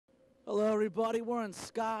Hello everybody, we're on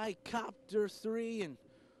Sky Copter 3 and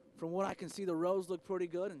from what I can see the roads look pretty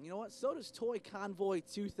good, and you know what, so does Toy Convoy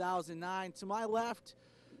 2009. To my left,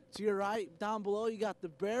 to your right, down below you got the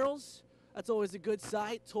barrels. That's always a good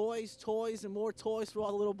sight. Toys, and more toys for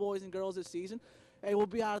all the little boys and girls this season. Hey, we'll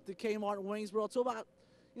be out at the Kmart in Waynesboro till about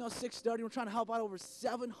 6:30. We're trying to help out over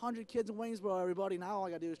 700 kids in Waynesboro, everybody. Now all I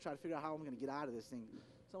gotta do is try to figure out how I'm gonna get out of this thing.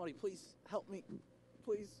 Somebody please help me,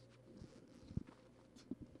 please.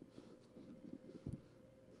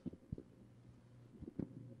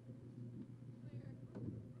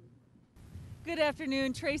 Good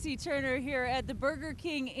afternoon, Tracy Turner here at the Burger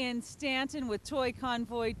King in Stanton with Toy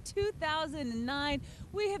Convoy 2009.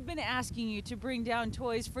 We have been asking you to bring down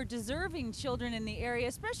toys for deserving children in the area,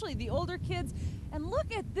 especially the older kids. And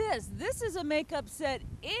look at this. This is a makeup set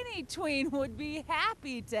any tween would be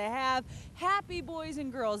happy to have. Happy boys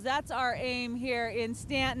and girls. That's our aim here in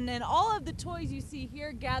Stanton. And all of the toys you see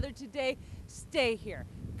here gathered today, stay here.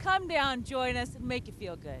 Come down, join us, and make you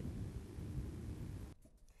feel good.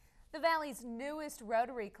 The Valley's newest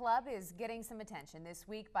Rotary Club is getting some attention this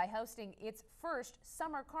week by hosting its first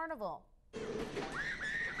summer carnival.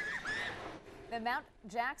 The Mount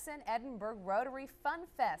Jackson Edinburgh Rotary Fun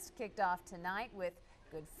Fest kicked off tonight with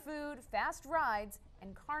good food, fast rides,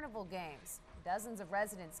 and carnival games. Dozens of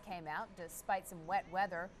residents came out despite some wet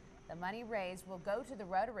weather. The money raised will go to the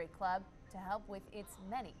Rotary Club to help with its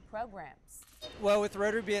many programs. Well, with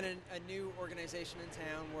Rotary being a new organization in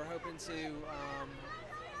town, we're hoping to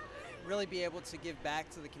really be able to give back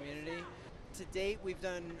to the community. To date, we've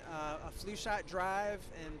done a flu shot drive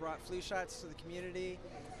and brought flu shots to the community.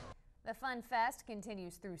 The Fun Fest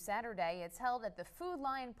continues through Saturday. It's held at the Food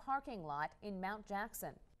Lion parking lot in Mount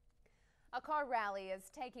Jackson. A car rally is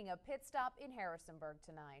taking a pit stop in Harrisonburg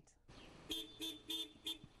tonight.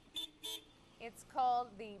 It's called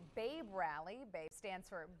the Babe Rally. Babe stands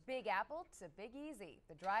for Big Apple to Big Easy.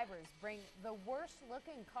 The drivers bring the worst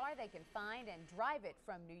looking car they can find and drive it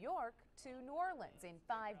from New York to New Orleans in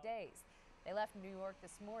 5 days. They left New York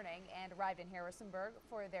this morning and arrived in Harrisonburg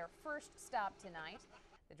for their first stop tonight.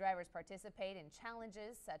 The drivers participate in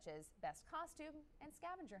challenges such as best costume and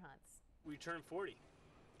scavenger hunts. We turned 40,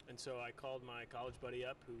 and so I called my college buddy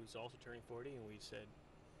up who's also turning 40, and we said,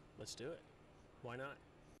 let's do it. Why not?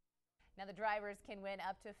 Now the drivers can win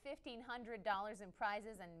up to $1,500 in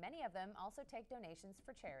prizes, and many of them also take donations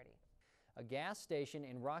for charity. A gas station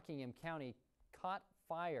in Rockingham County caught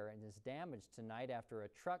fire and is damaged tonight after a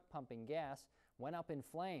truck pumping gas went up in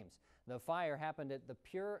flames. The fire happened at the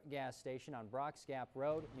Pure gas station on Brock's Gap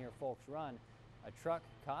Road near Folks Run. A truck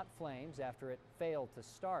caught flames after it failed to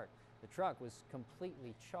start. The truck was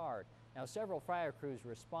completely charred. Now several fire crews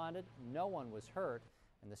responded. No one was hurt.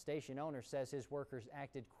 And the station owner says his workers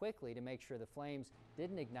acted quickly to make sure the flames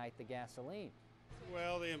didn't ignite the gasoline.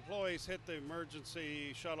 Well, the employees hit the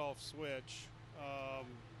emergency shut-off switch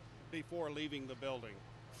before leaving the building,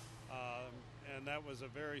 and that was a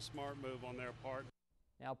very smart move on their part.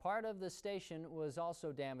 Now, part of the station was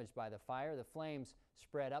also damaged by the fire. The flames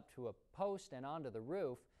spread up to a post and onto the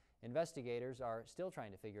roof. Investigators are still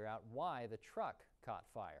trying to figure out why the truck caught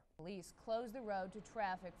fire. Police closed the road to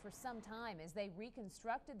traffic for some time as they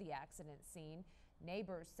reconstructed the accident scene.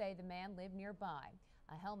 Neighbors say the man lived nearby.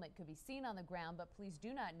 A helmet could be seen on the ground, but police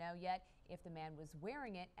do not know yet if the man was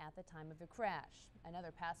wearing it at the time of the crash.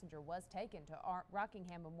 Another passenger was taken to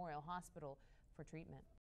Rockingham Memorial Hospital for treatment.